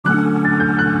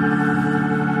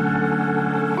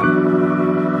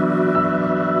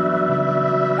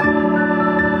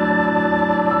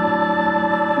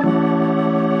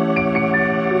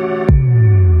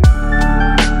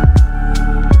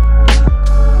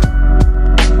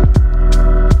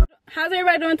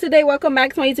everybody doing today? Welcome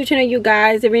back to my YouTube channel, you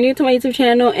guys. If you're new to my YouTube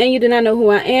channel and you do not know who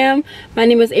I am, my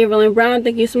name is Averlyn Brown.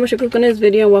 Thank you so much for clicking on this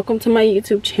video and welcome to my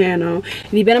YouTube channel.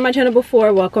 If you've been on my channel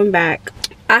before, welcome back.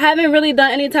 I haven't really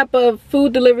done any type of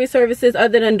food delivery services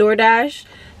other than DoorDash.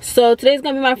 So today's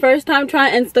gonna be my first time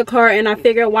trying Instacart, and I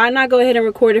figured why not go ahead and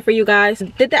record it for you guys.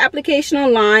 Did the application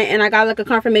online and I got like a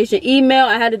confirmation email.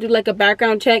 I had to do like a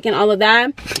background check and all of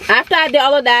that. After I did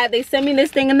all of that, they sent me this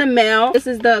thing in the mail. This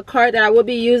is the card that I will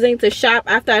be using to shop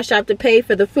after I shop to pay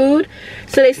for the food.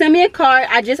 So they sent me a card.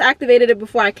 I just activated it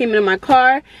before I came into my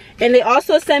car, and they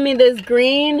also sent me this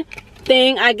green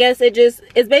thing. I guess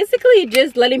it's basically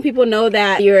just letting people know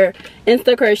that you're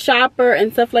Instacart shopper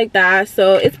and stuff like that.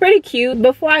 So it's pretty cute.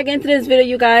 Before I get into this video,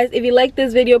 you guys, if you like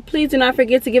this video, please do not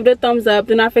forget to give it a thumbs up.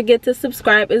 Do not forget to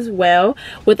subscribe as well.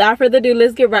 Without further ado,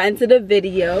 let's get right into the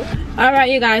video. All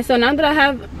right, you guys, so now that I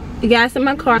have gas in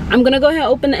my car, I'm gonna go ahead and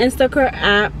open the Instacart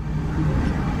app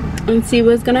and see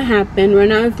what's gonna happen. Right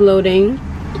now it's loading.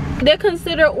 They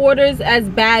consider orders as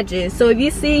badges. So if you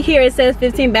see here it says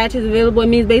 15 batches available, it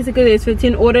means basically there's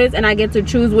 15 orders and I get to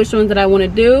choose which ones that I want to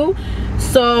do.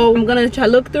 So I'm gonna try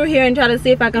look through here and try to see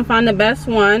if I can find the best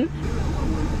one.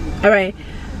 All right,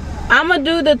 I'm gonna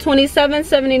do the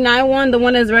 27.79 one, the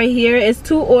one that's right here. It's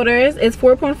 2 orders, it's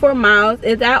 4.4 miles,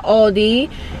 it's at Aldi,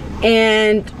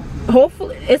 and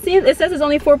hopefully it says it's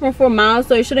only 4.4 miles,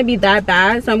 so it shouldn't be that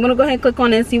bad. So I'm gonna go ahead and click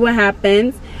on it and see what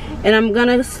happens, and I'm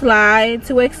gonna slide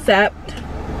to accept.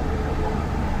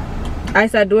 I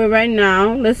said do it right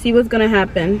now. Let's see what's gonna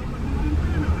happen.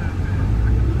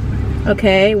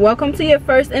 Okay, welcome to your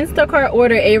first Instacart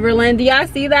order, Averlyn. Do y'all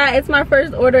see that? It's my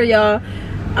first order, y'all.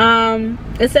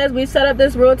 It says we set up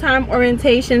this real-time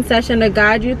orientation session to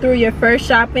guide you through your first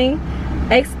shopping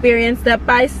experience step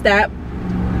by step.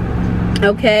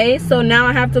 Okay, so now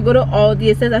I have to go to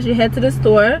Aldi. It says I should head to the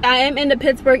store. I am in the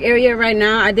Pittsburgh area right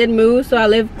now. I did move, so I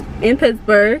live in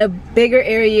Pittsburgh, a bigger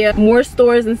area, more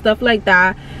stores and stuff like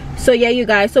that. So yeah, you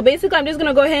guys, so basically I'm just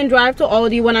gonna go ahead and drive to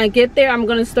Aldi. When I get there, I'm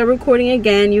gonna start recording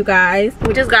again, you guys.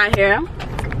 We just got here.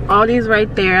 Aldi's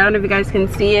right there. I don't know if you guys can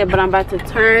see it, but I'm about to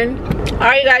turn. All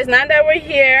right, you guys, now that we're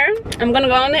here, I'm gonna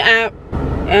go on the app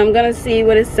and I'm gonna see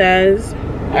what it says.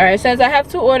 All right, it says I have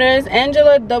 2 orders.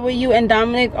 Angela W and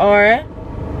Dominic R.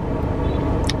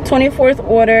 24th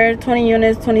order, 20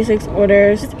 units, 26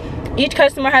 orders. Each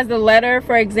customer has the letter.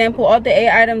 For example, all the A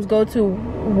items go to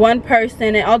one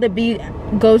person and all the B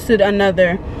goes to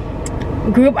another.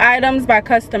 Group items by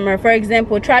customer. For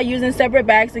example, try using separate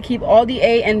bags to keep all the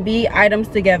A and B items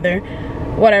together.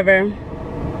 Whatever.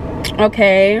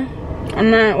 Okay,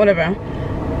 I'm not, whatever.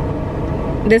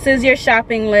 This is your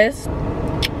shopping list.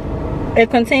 It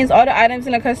contains all the items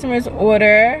in a customer's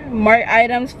order. Mark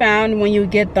items found when you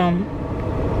get them.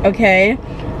 Okay,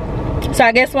 so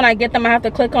I guess when I get them I have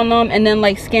to click on them and then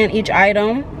like scan each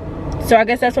item. So I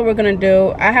guess that's what we're gonna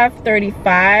do. I have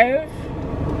 35.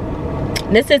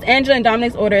 This is Angela and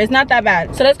Dominic's order. It's not that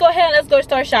bad. So let's go ahead and let's go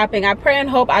start shopping. I pray and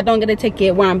hope I don't get a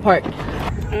ticket where I'm parked.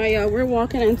 All right, y'all, we're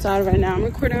walking inside right now. I'm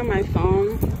recording on my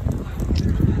phone.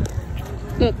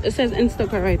 Look, it says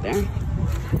Instacart right there.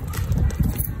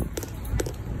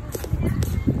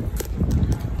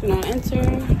 Do not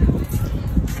enter.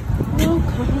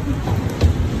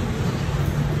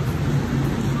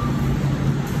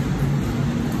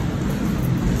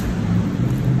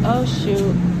 Oh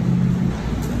shoot.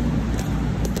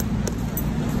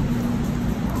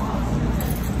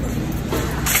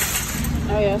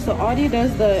 Oh yeah, so Aldi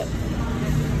does the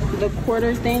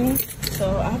quarter thing,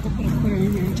 so I have to put a quarter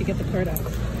in here to get the card out.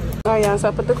 Oh yeah, so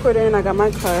I put the quarter in, I got my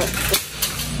card.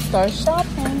 Start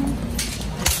shopping.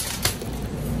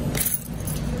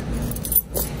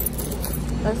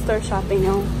 Let's start shopping,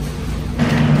 y'all.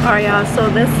 All right, y'all, so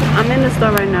I'm in the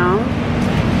store right now.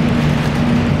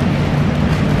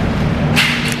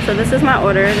 So this is my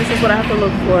order. This is what I have to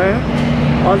look for.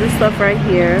 All this stuff right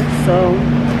here. So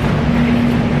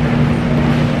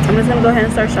I'm just gonna go ahead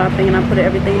and start shopping, and I'll put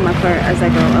everything in my cart as I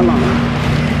go along.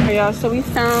 All right, y'all, so we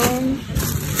found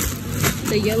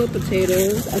the yellow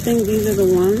potatoes. I think these are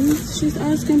the ones she's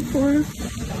asking for.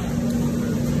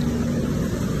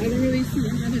 I don't really see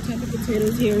another type of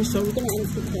potatoes here, so we're gonna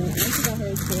ask the cart. I also got her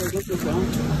asparagus as well.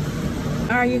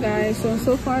 All right, you guys,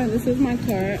 so far this is my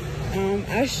cart.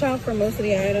 I shopped for most of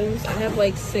the items. I have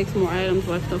like 6 more items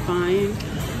left to find.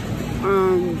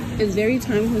 It's very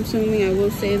time consuming, I will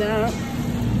say that,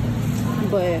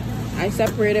 but I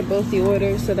separated both the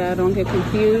orders so that I don't get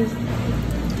confused,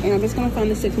 and I'm just gonna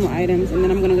find the 6 more items and then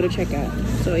I'm gonna go to checkout.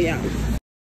 So yeah.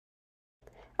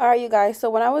 Alright, you guys,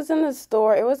 so when I was in the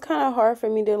store, it was kind of hard for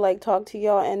me to like talk to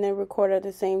y'all and then record at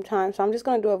the same time. So I'm just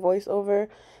going to do a voiceover.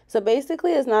 So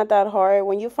basically, it's not that hard.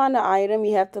 When you find an item,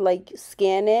 you have to like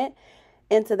scan it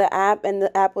into the app, and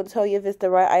the app will tell you if it's the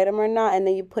right item or not, and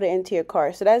then you put it into your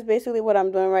cart. So that's basically what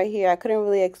I'm doing right here. I couldn't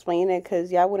really explain it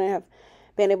because y'all wouldn't have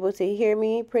been able to hear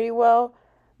me pretty well.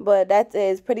 But that's it.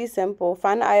 It's pretty simple.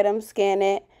 Find the item, scan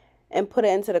it, and put it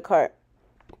into the cart.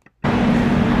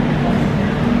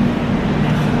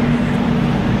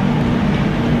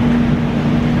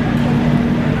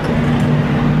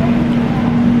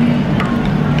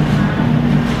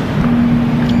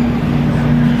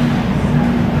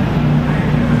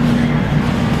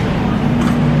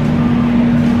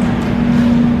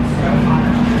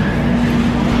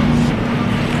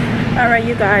 Alright,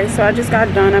 you guys, so I just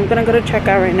got done. I'm gonna go to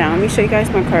checkout right now. Let me show you guys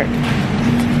my cart.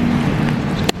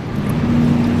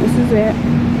 This is it.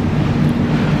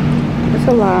 It's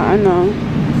a lot, I know.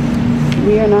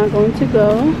 We are not going to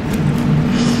go.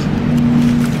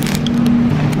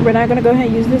 We're not gonna go ahead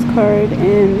and use this card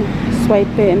and swipe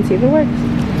it and see if it works.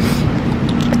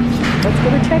 Let's go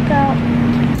to checkout.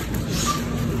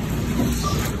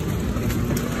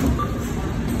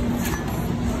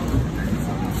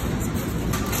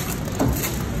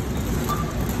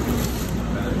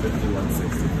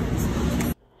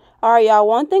 Alright, y'all,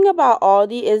 one thing about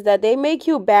Aldi is that they make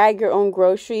you bag your own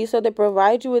groceries. So they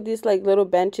provide you with these like little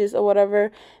benches or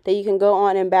whatever that you can go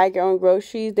on and bag your own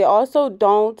groceries. They also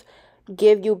don't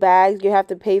give you bags. You have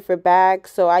to pay for bags.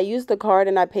 So I used the card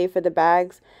and I paid for the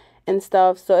bags and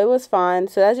stuff. So it was fine.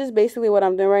 So that's just basically what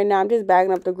I'm doing right now. I'm just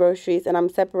bagging up the groceries and I'm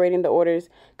separating the orders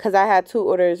because I had 2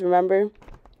 orders, remember?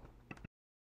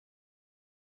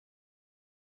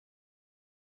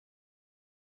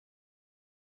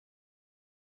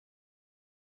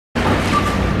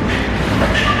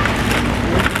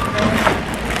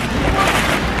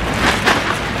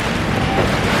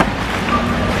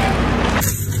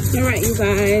 Alright, you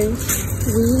guys,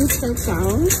 we checked out.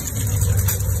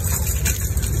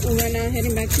 We're now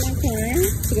heading back to my car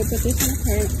to go put this in the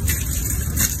cart.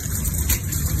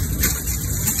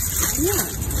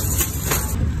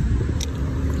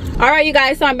 Yeah. Alright, you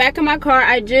guys, so I'm back in my car.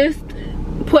 I just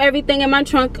put everything in my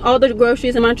trunk, all the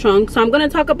groceries in my trunk. So I'm going to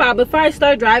talk about, before I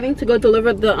start driving to go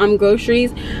deliver the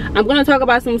groceries, I'm going to talk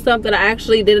about some stuff that I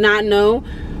actually did not know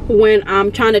when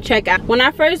I'm trying to check out. When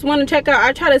I first went to check out,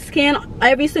 I try to scan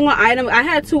every single item. I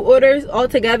had 2 orders all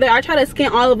together. I try to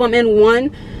scan all of them in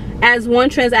one as one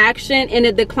transaction, and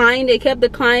it declined. It kept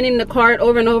declining the card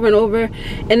over and over and over,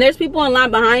 and there's people in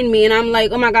line behind me, and I'm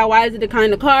like, oh my god, why is it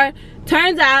declining the card?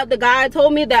 Turns out the guy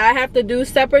told me that I have to do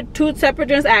 2 separate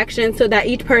transactions so that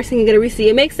each person can get a receipt.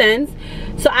 It makes sense.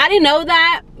 So I didn't know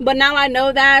that, but now I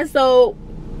know that. So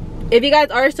if you guys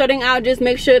are starting out, just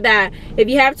make sure that if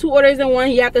you have 2 orders in one,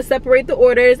 you have to separate the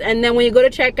orders, and then when you go to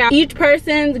checkout, each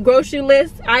person's grocery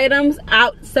list items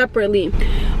out separately.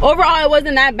 Overall, it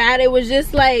wasn't that bad. It was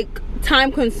just like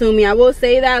time consuming, I will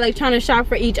say that, like trying to shop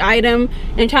for each item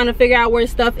and trying to figure out where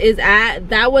stuff is at.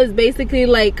 That was basically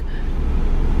like,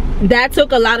 that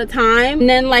took a lot of time. And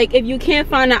then like if you can't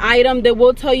find an item, they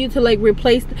will tell you to like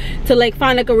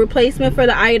find like a replacement for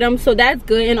the item, so that's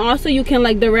good. And also you can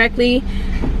like directly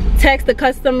text the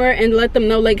customer and let them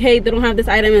know like, hey, they don't have this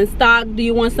item in stock, do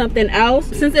you want something else?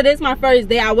 Since it is my first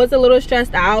day, I was a little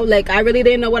stressed out. Like I really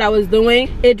didn't know what I was doing.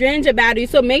 It drains your battery,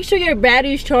 so make sure your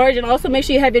battery's charged, and also make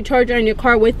sure you have your charger in your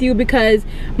car with you, because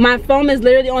my phone is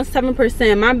literally on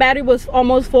 7%. My battery was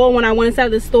almost full when I went inside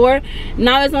the store.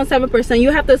 Now it's on 7%.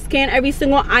 You have to scan every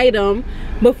single item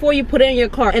before you put it in your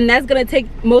car, and that's gonna take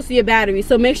most of your battery.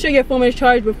 So make sure your phone is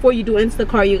charged before you do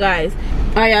Instacart, you guys.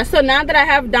 Alright, yeah, so now that I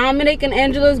have Dominic and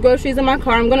Angela's groceries in my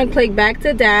car, I'm gonna click back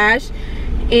to Dash,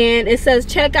 and it says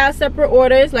check out separate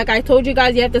orders. Like I told you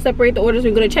guys, you have to separate the orders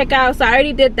when you go to check out. So I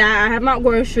already did that. I have my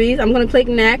groceries. I'm gonna click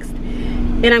next,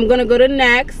 and I'm gonna go to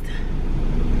next,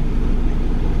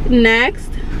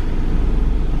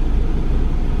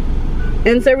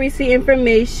 enter receipt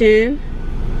information.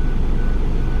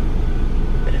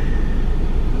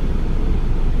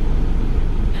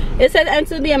 It says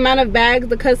enter the amount of bags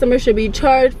the customer should be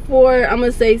charged for. I'm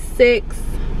gonna say 6.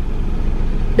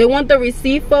 They want the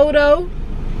receipt photo.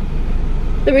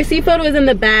 The receipt photo is in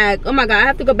the bag. Oh my god, I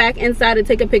have to go back inside and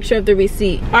take a picture of the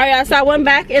receipt. Alright, so I went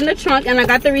back in the trunk and I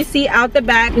got the receipt out the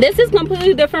back. This is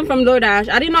completely different from DoorDash.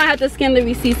 I didn't know I had to scan the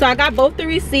receipt, so I got both the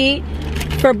receipt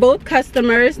for both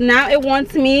customers. Now it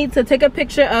wants me to take a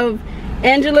picture of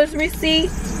Angela's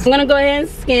receipt. I'm gonna go ahead and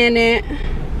scan it.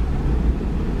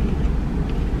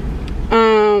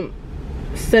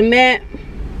 Submit.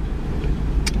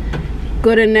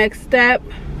 Go to next step.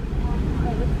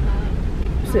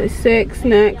 So 6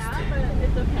 next.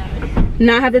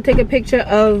 Now I have to take a picture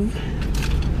of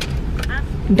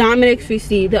Dominic's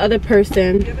receipt, the other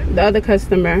person, the other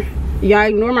customer. Y'all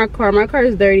ignore my car. My car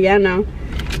is dirty, I know.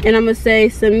 And I'm gonna say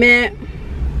submit.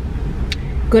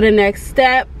 Go to next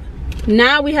step.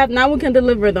 Now we can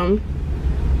deliver them.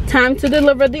 Time to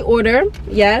deliver the order.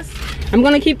 Yes. I'm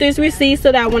gonna keep this receipt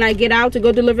so that when I get out to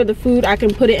go deliver the food, I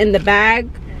can put it in the bag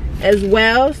as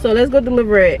well. So let's go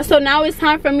deliver it. So now it's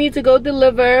time for me to go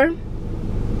deliver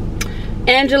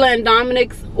Angela and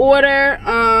Dominic's order.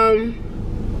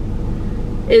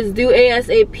 Is due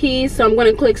ASAP, so I'm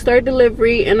gonna click start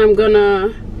delivery and I'm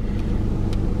gonna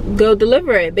go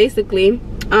deliver it basically.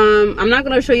 I'm not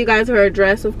gonna show you guys her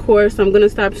address, of course. I'm gonna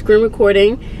stop screen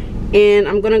recording and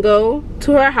I'm gonna go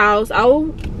to her house.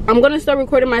 I'm gonna start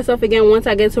recording myself again once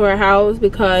I get to her house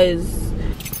because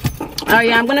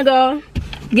yeah, I'm gonna go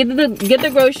get the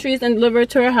groceries and deliver it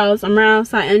to her house. I'm right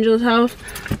outside Angela's house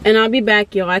and I'll be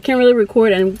back, y'all. I can't really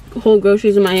record and hold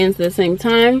groceries in my hands at the same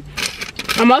time.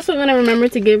 I'm also gonna remember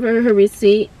to give her her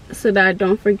receipt so that I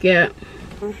don't forget.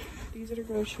 These are the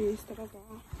groceries that I got.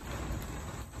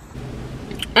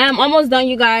 I'm almost done,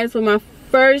 you guys, with my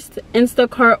first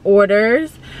Instacart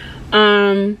orders.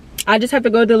 I just have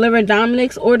to go deliver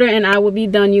Dominic's order and I will be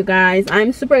done, you guys.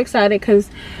 I'm super excited because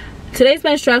today's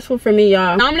been stressful for me,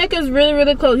 y'all. Dominic is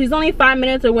really close. He's only 5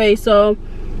 minutes away, so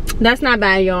that's not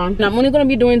bad, y'all. I'm only gonna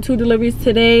be doing 2 deliveries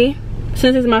today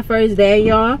since it's my first day,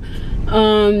 y'all.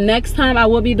 Next time I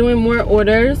will be doing more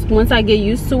orders once I get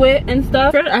used to it and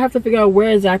stuff. First, I have to figure out where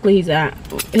exactly he's at,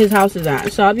 his house is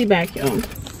at. So I'll be back, y'all.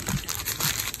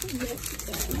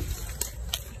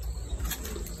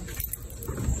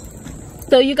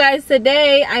 So you guys,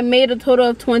 today I made a total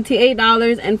of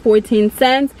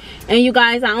 $28.14, and you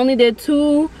guys, I only did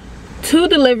two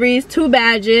deliveries, 2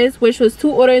 badges, which was 2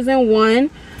 orders in one.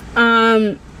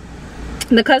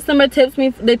 The customer tipped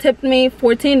me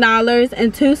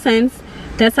 $14.02.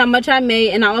 That's how much I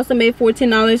made, and I also made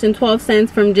 $14.12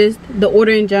 from just the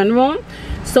order in general.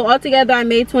 So altogether I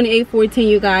made $28.14,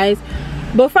 you guys.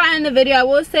 Before I end the video, I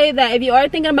will say that if you are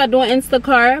thinking about doing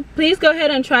Instacart, please go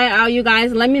ahead and try it out, you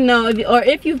guys. Let me know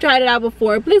if you've tried it out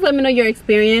before. Please let me know your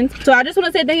experience. So I just want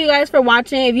to say thank you guys for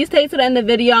watching. If you stayed to the end of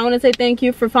the video, I want to say thank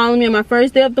you for following me on my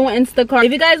first day of doing Instacart.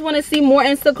 If you guys want to see more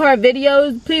Instacart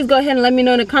videos, please go ahead and let me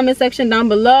know in the comment section down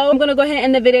below. I'm gonna go ahead and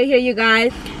end the video here, you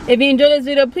guys. If you enjoyed this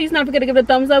video, please don't forget to give it a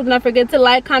thumbs up. Do not forget to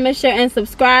like, comment, share, and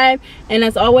subscribe. And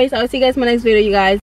as always, I'll see you guys in my next video, you guys.